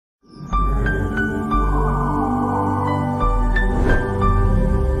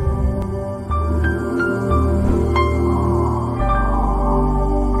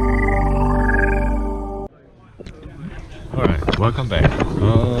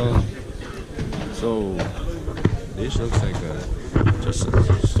looks like just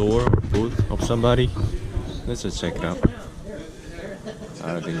a store or booth of somebody. Let's just check it out.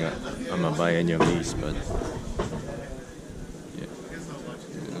 I don't think I'm gonna buy any of these, but yeah,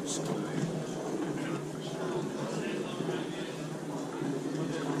 it looks cool.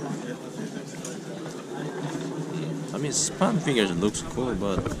 I mean, Spawn figures looks cool,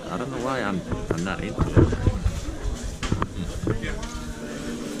 but I don't know why I'm not into it.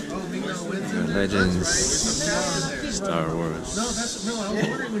 Legends, Star Wars,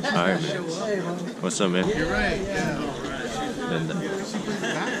 Iron Man. What's up, man? And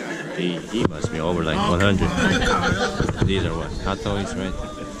he must be over like 100. These are what? Hot toys, right?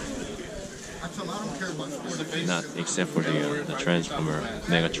 Not except for the Transformer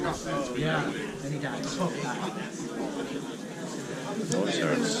Megatron. Toys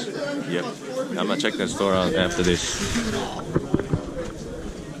hurts. Yep. I'm gonna check that store out after this.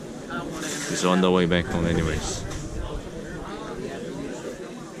 It's on the way back home anyways.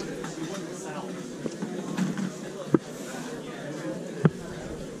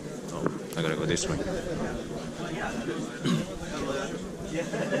 Oh, I gotta go this way.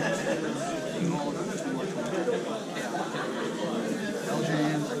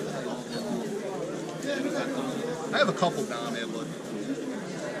 I have a couple down there, look.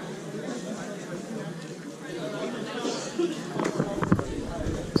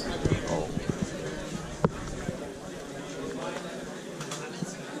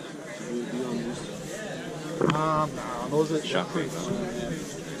 No, those are Shockwave.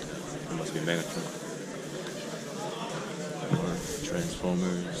 It must be Megatron.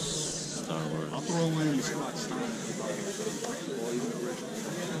 Transformers, Star Wars. I'll throw in the Scott Stein.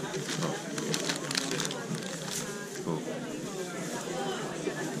 Oh. Cool.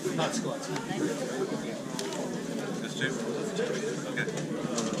 Not Scott Stein. This too? Okay.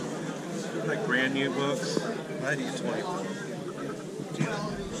 Like brand new books. I need 20.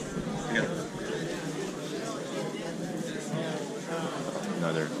 Yeah.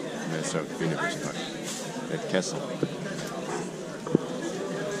 Another Master of the Universe card. That Castle.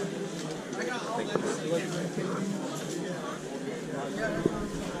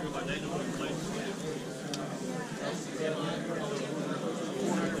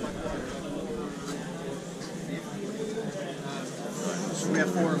 We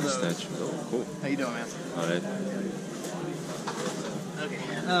have 4 of those. Statue. Oh, cool. How you doing, man? Alright. Okay.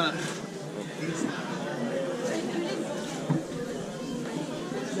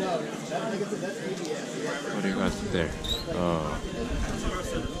 What do you got there? Oh.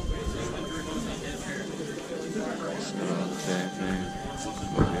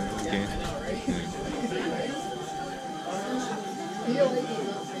 Okay.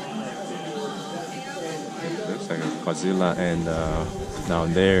 Looks like a Godzilla, and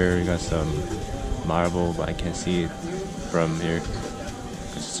down there you got some marble, but I can't see it from here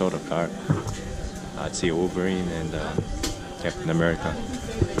because it's sort of dark. I'd see Wolverine and Captain America.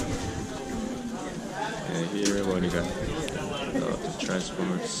 And here, what do you got? The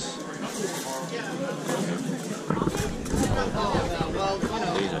Transformers.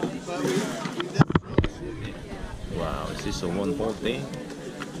 Wow, is this a one whole thing?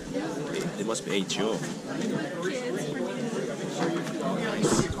 It must be HO.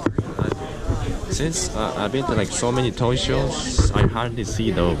 Since I've been to like so many toy shows, I hardly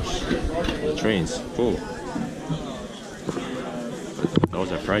see those trains. Cool.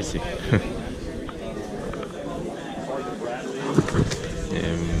 Those are pricey.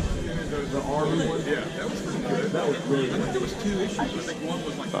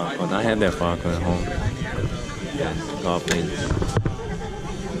 Falcon. I had that Falcon at home. And Goblins.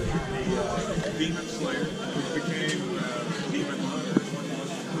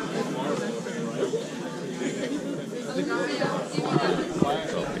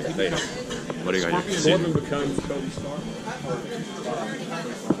 Okay, later. What do you got here?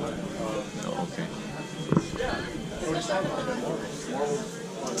 Oh, okay.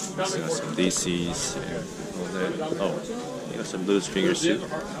 So got some DCs and all that. Oh, you got some loose figures too.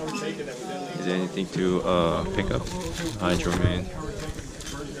 Is there anything to pick up? Hydro Man.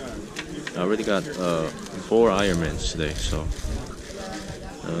 I already got 4 Iron Mans today, so.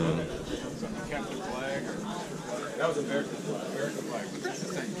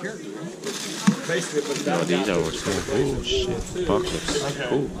 No, these are what's cool. Oh shit, Apocalypse.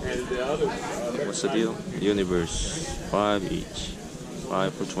 Cool. What's the deal? Universe 5 each.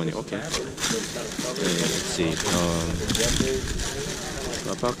 5 for 20. Okay. Let's see.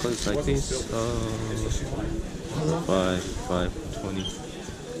 Apocalypse like this. 5, 20.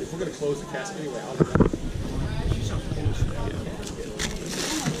 If we're gonna close the cast anyway,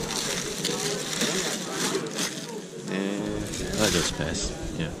 just passed.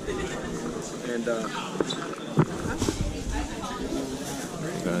 Yeah. And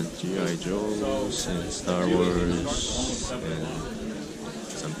Got G.I. Joes and Star Wars and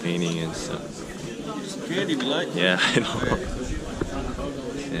some painting and stuff. Candy we like. Yeah, I know.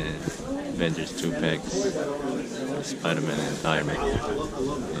 And Avengers 2 packs, Spider-Man and Iron Man.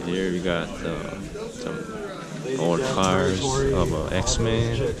 And here we got some old cars of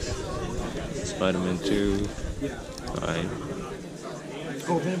X-Men, Spider-Man 2. Alright.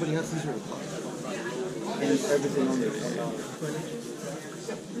 oh, if anybody has these, and everything on there.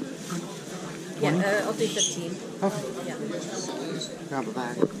 Yeah, I'll do 15. Okay. Yeah. Grab a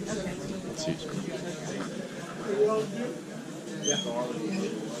bag. Let's see.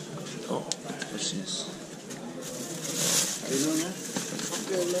 Oh, what's this?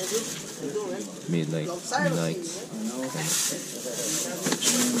 Midnights.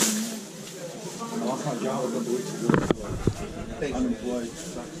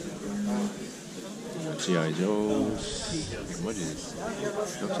 G.I. Joe's. What is this?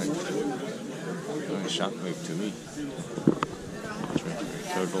 Looks like Shockwave to me.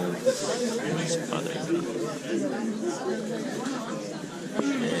 Turtle.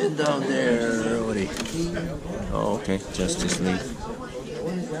 And down there, what is oh, okay, Justice League.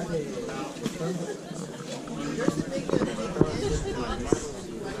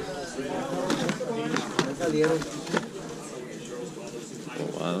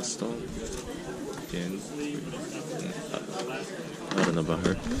 Wildstone. Again. I don't know about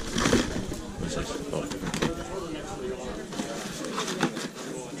her. What's this? Oh.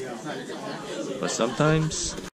 But sometimes